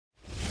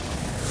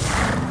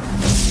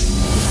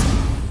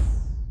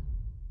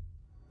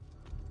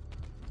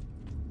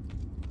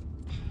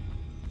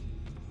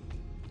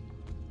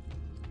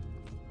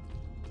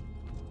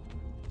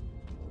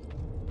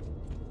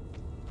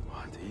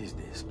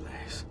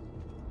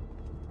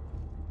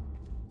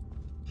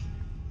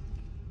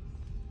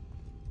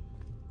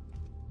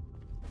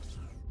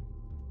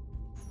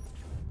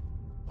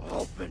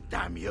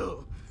damn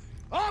you.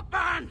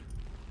 Open!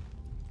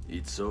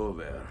 It's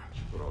over,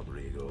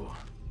 Rodrigo.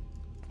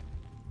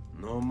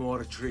 No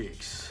more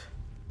tricks.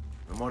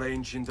 No more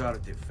ancient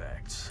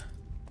artifacts.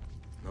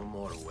 No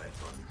more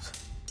weapons.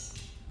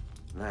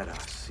 Let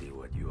us see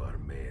what you are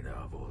made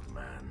of, old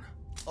man.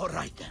 All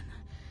right then.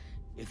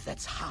 If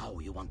that's how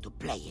you want to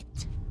play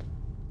it.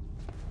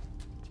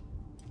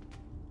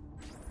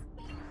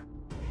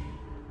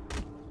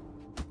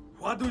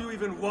 What do you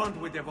even want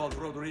with the vault,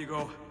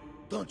 Rodrigo?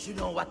 Don't you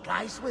know what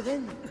lies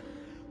within?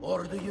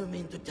 Or do you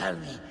mean to tell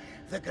me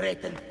the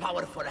great and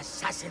powerful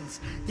assassins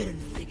didn't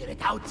figure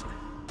it out?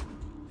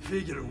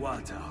 Figure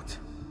what out?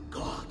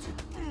 God.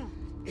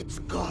 It's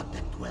God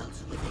that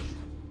dwells within.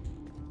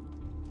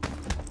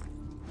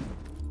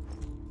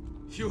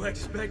 You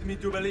expect me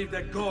to believe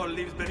that God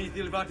lives beneath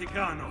Il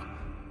Vaticano?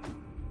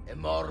 A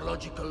more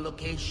logical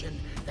location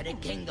than a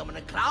kingdom in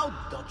a cloud,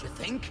 don't you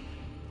think?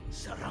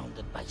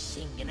 Surrounded by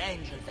singing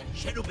angels and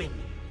cherubim.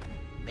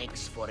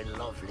 Makes for a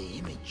lovely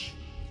image.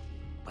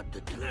 But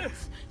the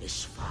truth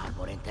is far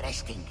more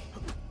interesting.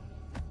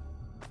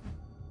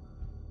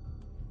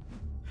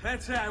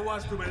 Let's say I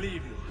was to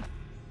believe you.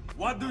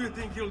 What do you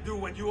think you'll do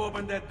when you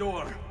open that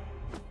door?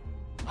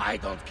 I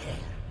don't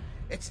care.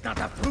 It's not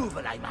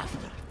approval I'm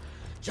after.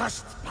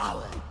 Just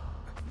power.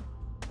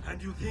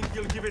 And you think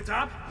you'll give it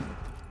up?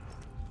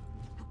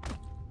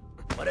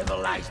 Whatever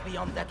lies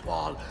beyond that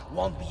wall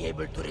won't be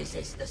able to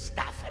resist the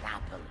staff and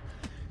apple.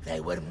 They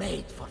were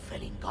made for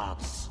felling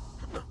gods.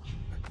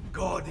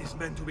 God is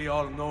meant to be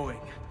all-knowing,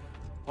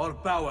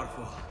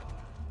 all-powerful.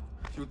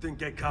 You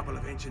think a couple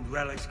of ancient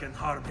relics can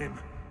harm him?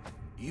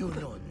 You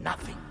know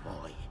nothing,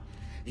 boy.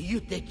 You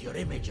take your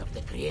image of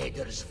the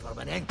creators from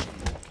an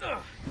ancient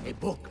book. A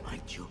book,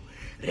 mind you,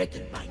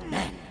 written by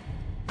men.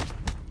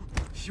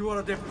 You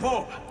are the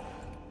Pope,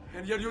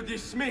 and yet you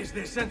dismiss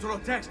the central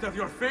text of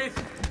your faith?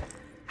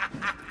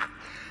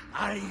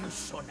 Are you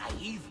so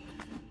naive?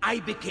 I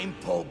became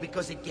Pope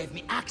because it gave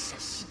me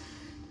access.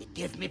 It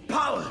gave me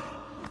power.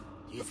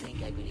 Do you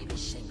think I believe a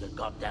single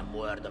goddamn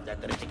word of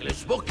that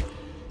ridiculous book?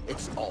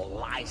 It's all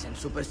lies and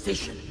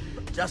superstition,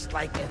 just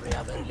like every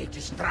other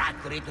religious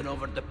tract written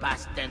over the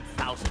past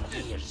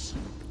 10,000 years.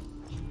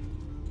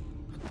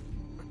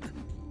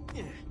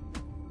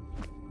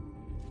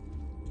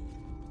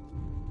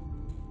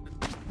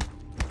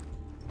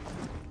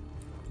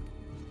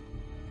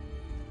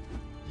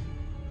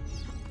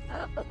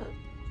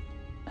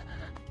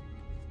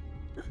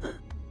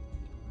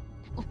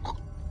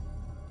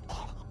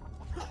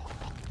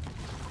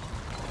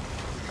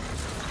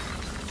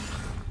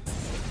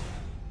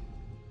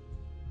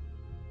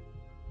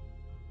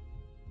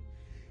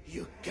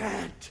 You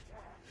can't!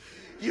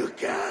 You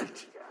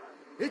can't!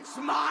 It's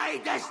my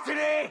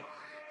destiny!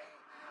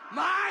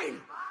 Mine!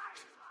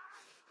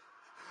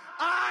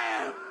 I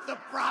am the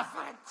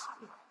prophet!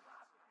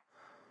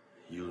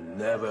 You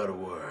never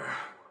were.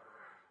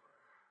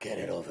 Get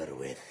it over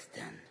with,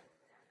 then.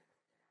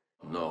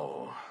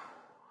 No.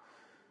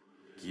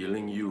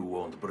 Killing you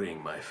won't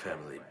bring my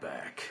family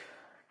back.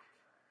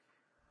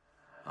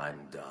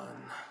 I'm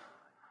done.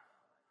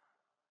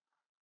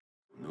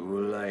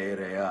 Nulla è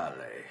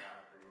reale.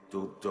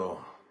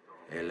 Tutto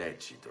è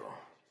lecito.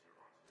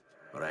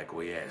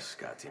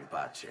 Requiescat in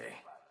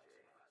pace.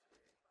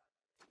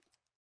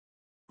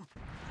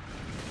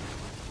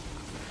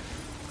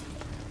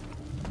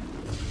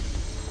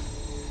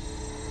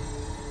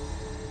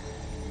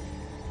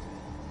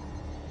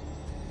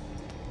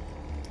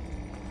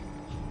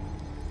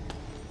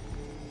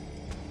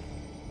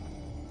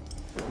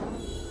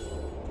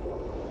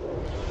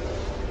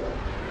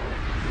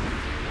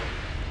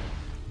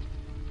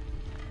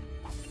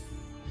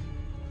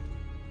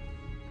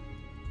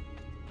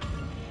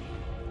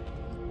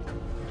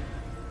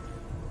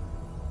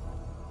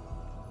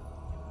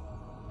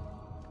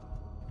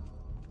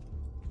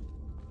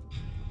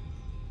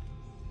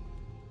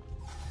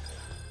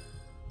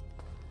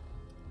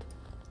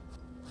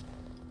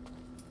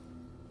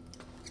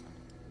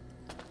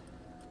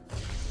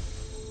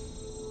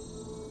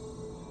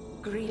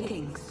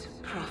 Greetings,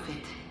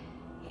 Prophet.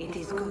 It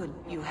is good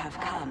you have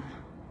come.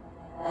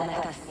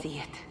 Let us see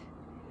it,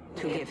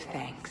 to give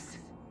thanks.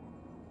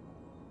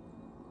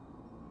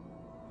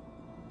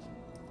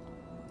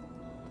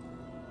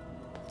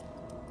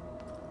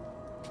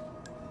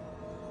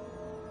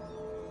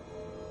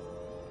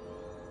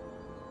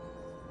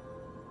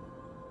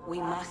 We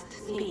must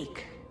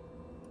speak.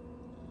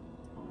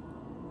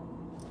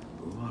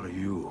 Who are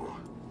you?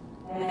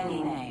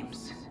 Many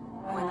names.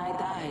 When I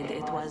died,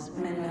 it was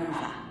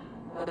Minerva.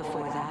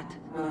 Before that,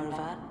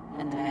 Merva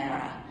and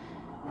Mera.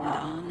 And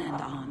on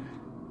and on.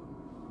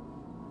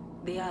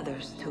 The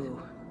others,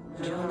 too.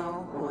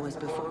 Juno, who was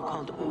before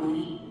called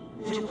Uni.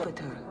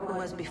 Jupiter, who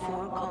was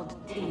before called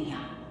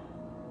Tinia.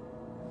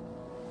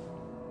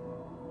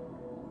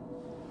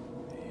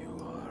 You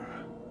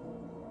are...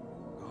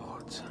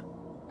 gods.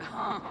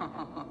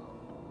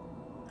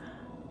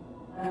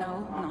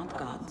 No, not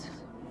gods.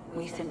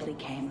 We simply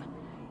came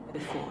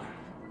before.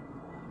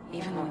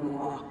 Even when we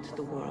walked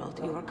the world,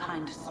 your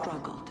kind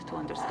struggled to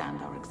understand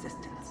our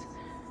existence.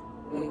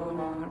 We were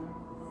more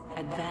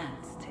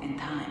advanced in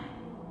time.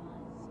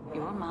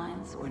 Your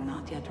minds were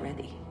not yet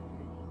ready.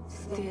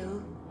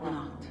 Still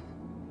not.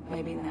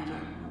 Maybe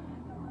never.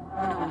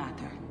 No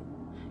matter.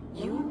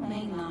 You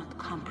may not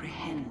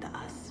comprehend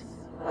us,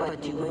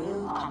 but you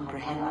will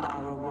comprehend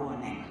our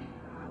warning.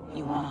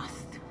 You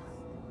must.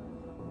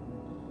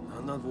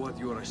 None of what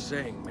you are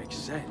saying makes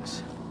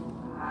sense.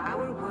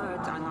 Our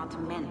words are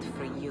not meant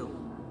for you.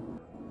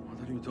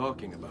 What are you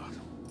talking about?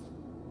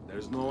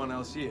 There's no one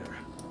else here.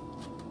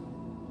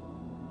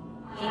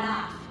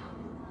 Enough.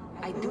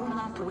 I do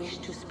not wish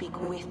to speak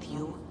with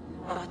you,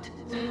 but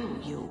through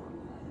you.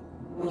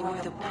 You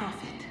are the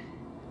prophet.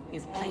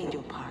 You've played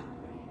your part.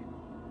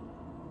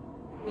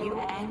 You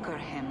anchor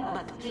him,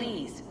 but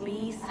please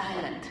be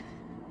silent,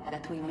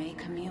 that we may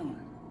commune.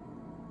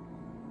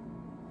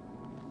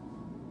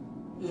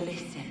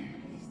 Listen.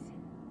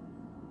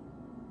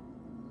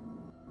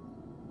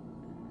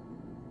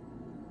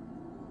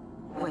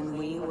 When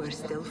we were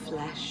still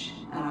flesh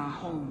and our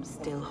home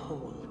still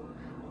whole,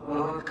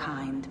 your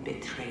kind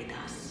betrayed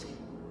us.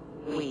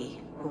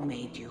 We who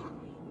made you.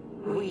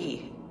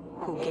 We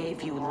who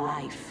gave you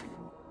life.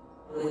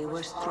 We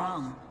were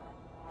strong,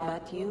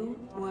 but you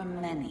were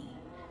many,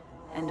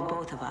 and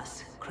both of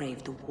us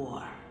craved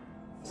war.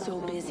 So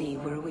busy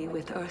were we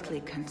with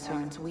earthly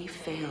concerns, we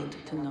failed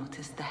to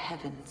notice the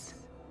heavens.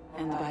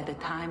 And by the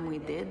time we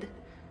did,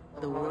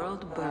 the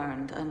world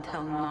burned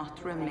until naught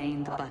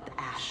remained but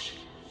ash.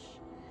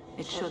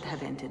 It should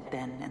have ended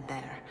then and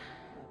there.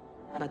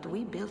 But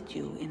we built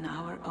you in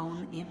our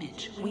own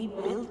image. We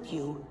built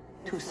you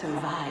to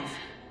survive.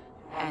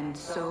 And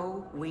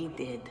so we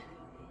did.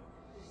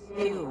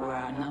 Few were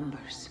our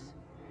numbers,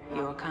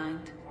 your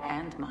kind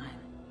and mine.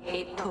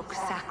 It took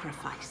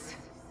sacrifice,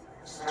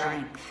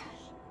 strength,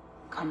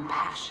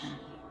 compassion.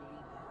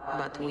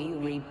 But we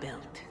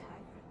rebuilt.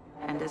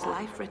 And as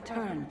life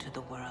returned to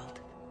the world,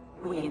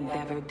 we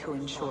endeavored to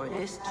ensure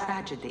this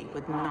tragedy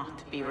would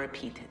not be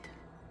repeated.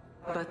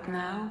 But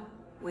now,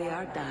 we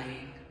are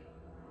dying,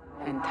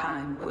 and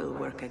time will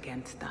work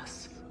against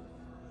us.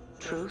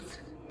 Truth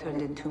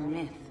turned into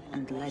myth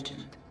and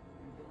legend.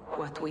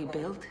 What we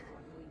built,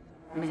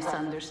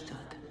 misunderstood.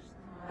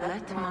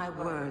 Let my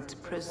words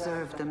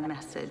preserve the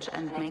message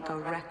and make a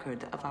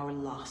record of our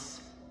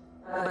loss.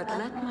 But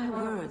let my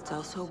words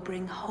also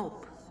bring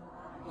hope.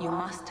 You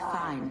must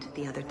find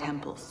the other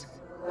temples,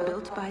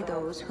 built by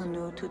those who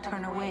knew to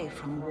turn away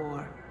from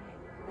war.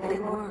 They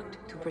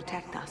worked to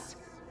protect us,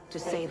 to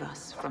save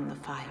us from the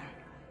fire.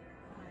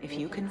 If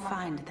you can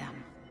find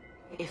them,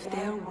 if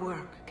their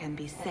work can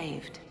be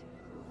saved,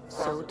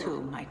 so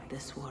too might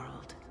this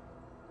world.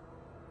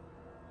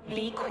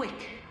 Be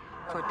quick,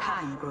 for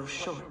time grows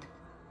short,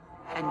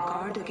 and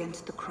guard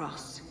against the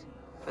cross,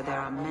 for there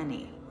are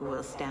many who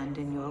will stand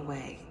in your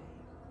way.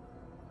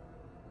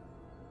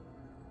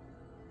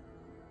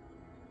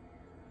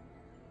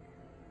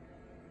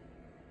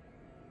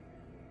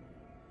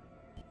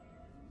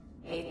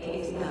 It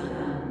is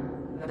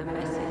done. The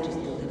message is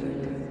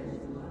delivered.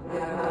 We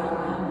are gone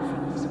now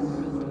from this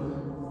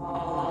world.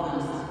 All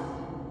of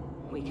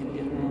us. We can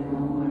do no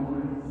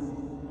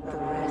more. The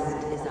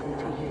rest is up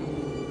to you,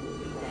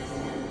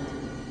 Desmond.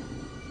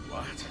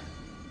 What?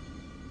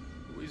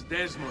 Who is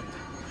Desmond?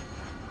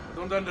 I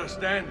don't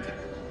understand.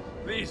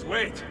 Please,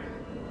 wait.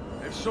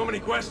 I have so many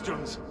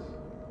questions.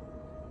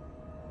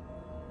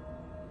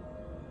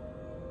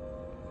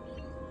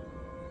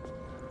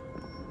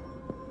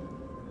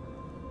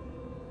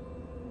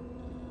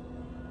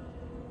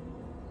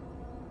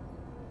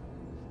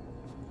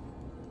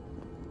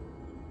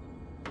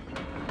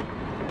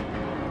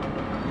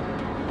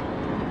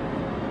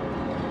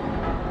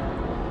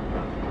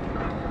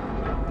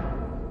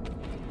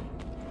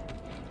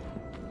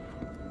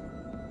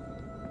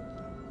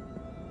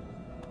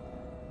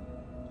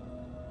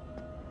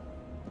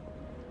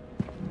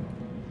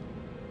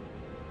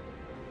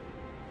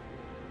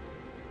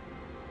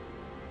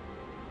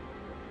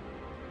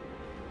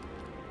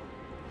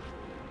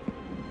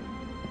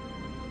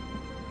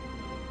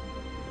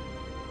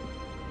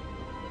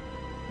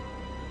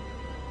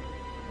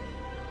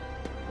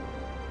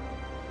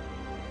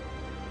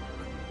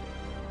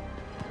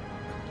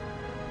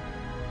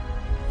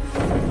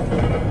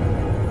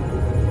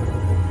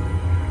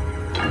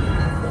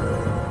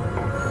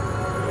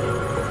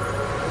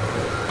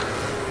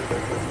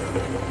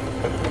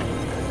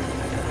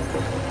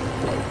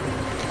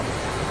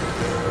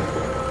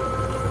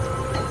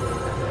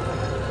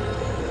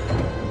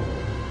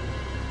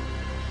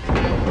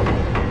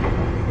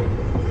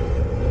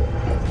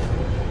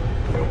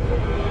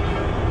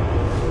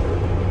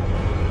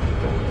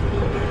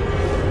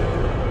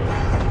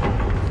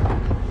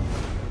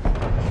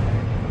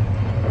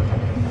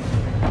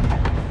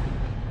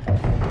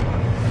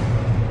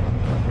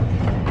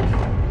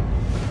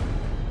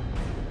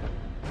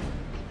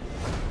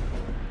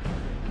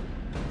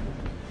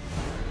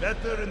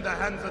 Better in the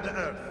hands of the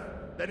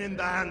earth than in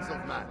the hands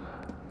of man.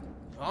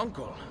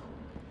 Uncle.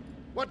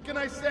 What can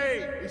I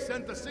say? We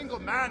sent a single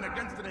man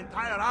against an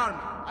entire army.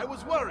 I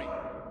was worried.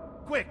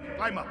 Quick,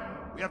 climb up.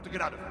 We have to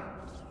get out of here.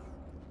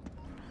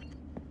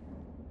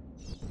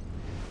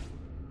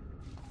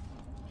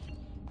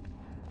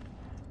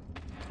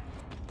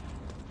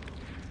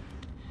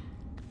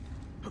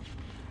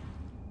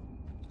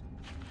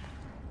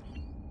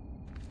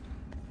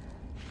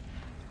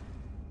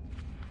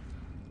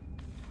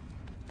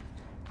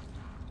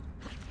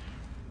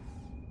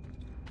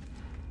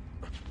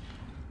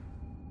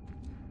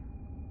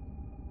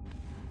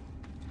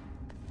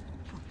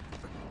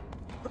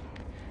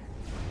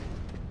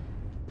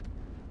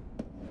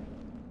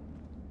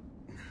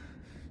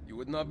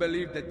 would not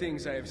believe the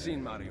things I have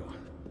seen, Mario.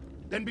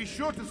 Then be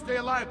sure to stay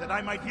alive that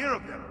I might hear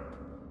of them.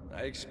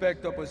 I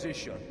expect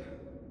opposition.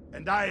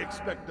 And I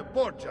expect the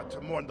Borgia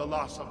to mourn the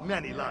loss of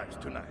many lives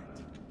tonight.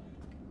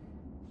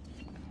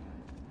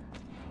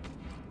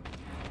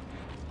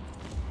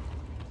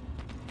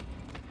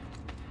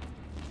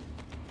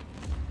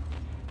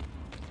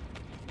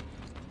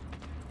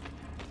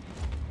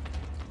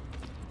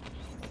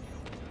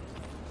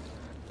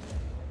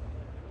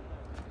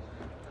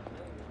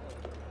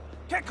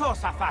 Che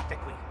cosa fate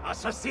qui?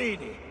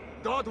 Assassini!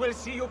 God will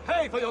see you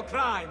pay for your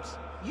crimes!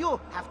 You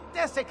have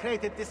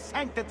desecrated the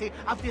sanctity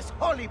of this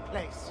holy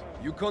place.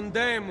 You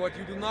condemn what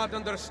you do not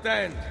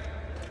understand.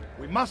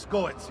 We must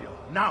go, Ezio,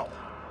 now.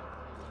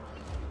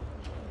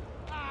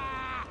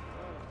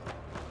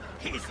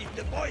 This is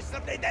the voice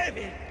of the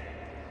devil!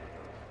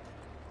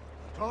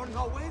 Turn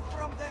away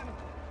from them.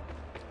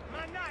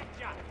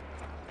 Managgia!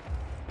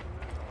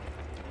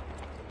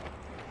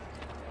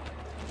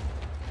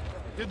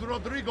 Did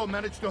Rodrigo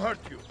manage to hurt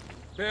you?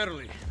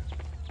 Barely.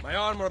 My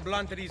armor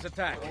blunted his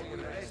attack.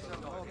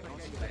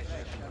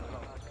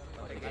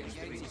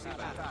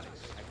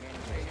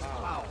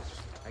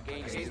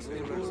 Against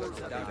the rules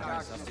of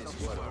darkness of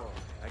this world,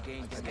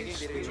 against the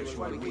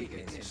spiritual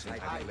weakness in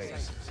high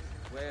places.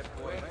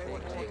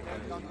 Wherefore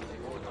take on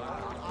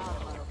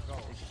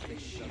the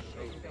shield.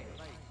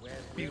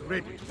 Be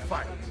ready to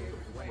fight.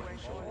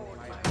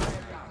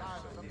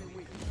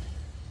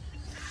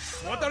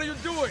 What are you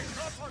doing?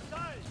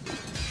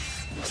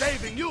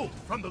 Saving you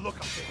from the look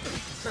of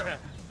things.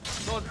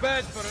 Not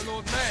bad for an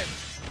old man.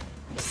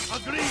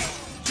 Agreed.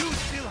 You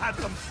still have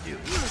some skill.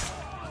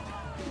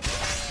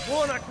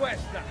 Buona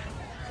questa.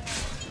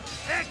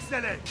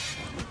 Excellent.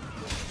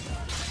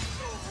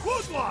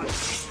 Good one.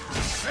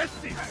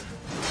 Impressive.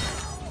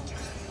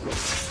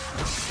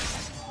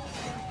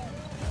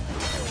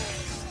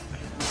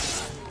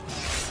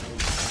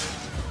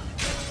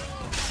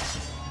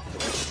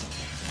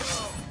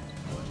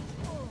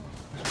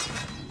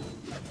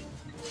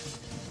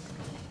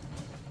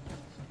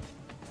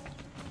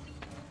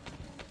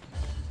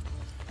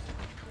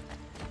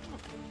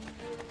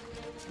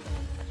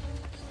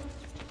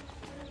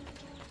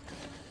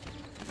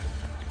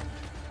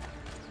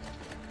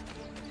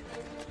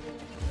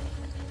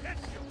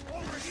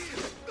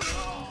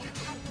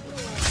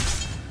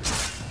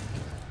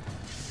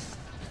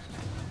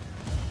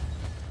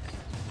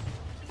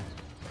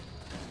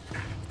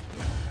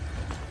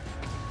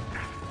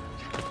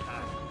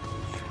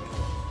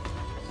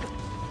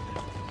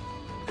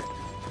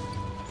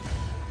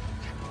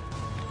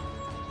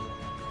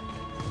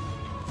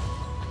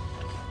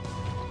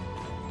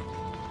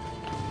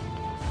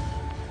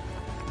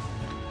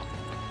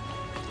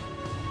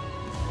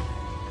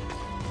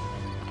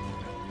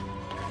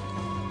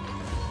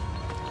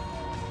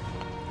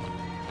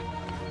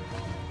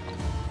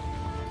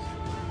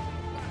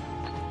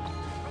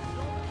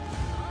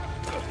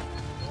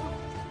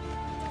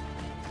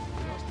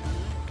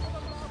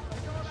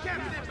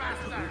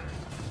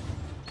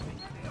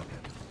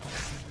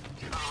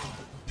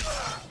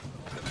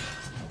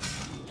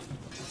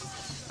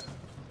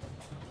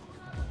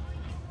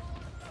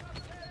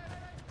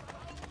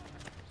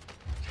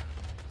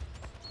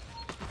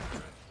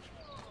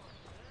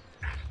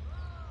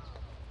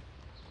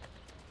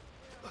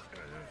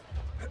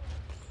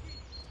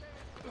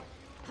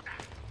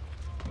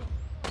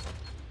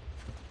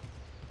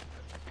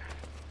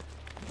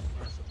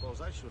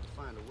 I should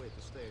find a way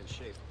to stay in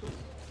shape too.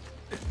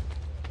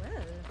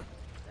 Well,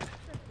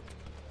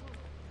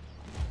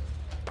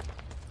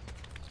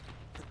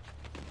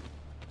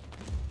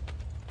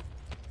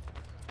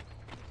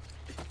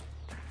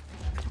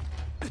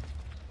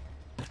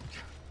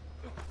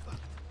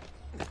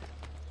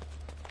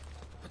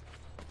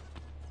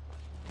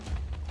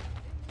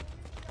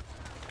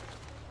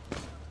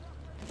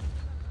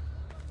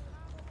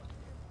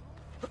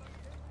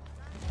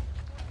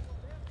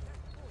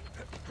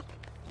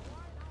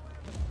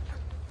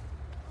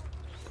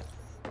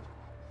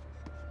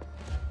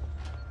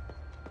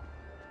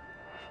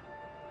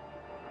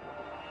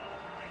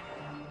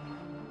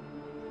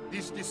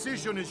 This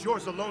decision is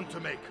yours alone to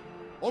make.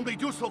 Only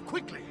do so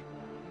quickly.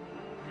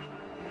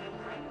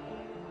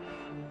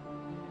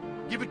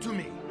 Give it to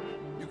me.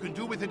 You can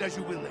do with it as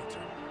you will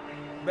later.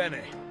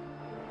 Bene.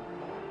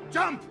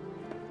 Jump!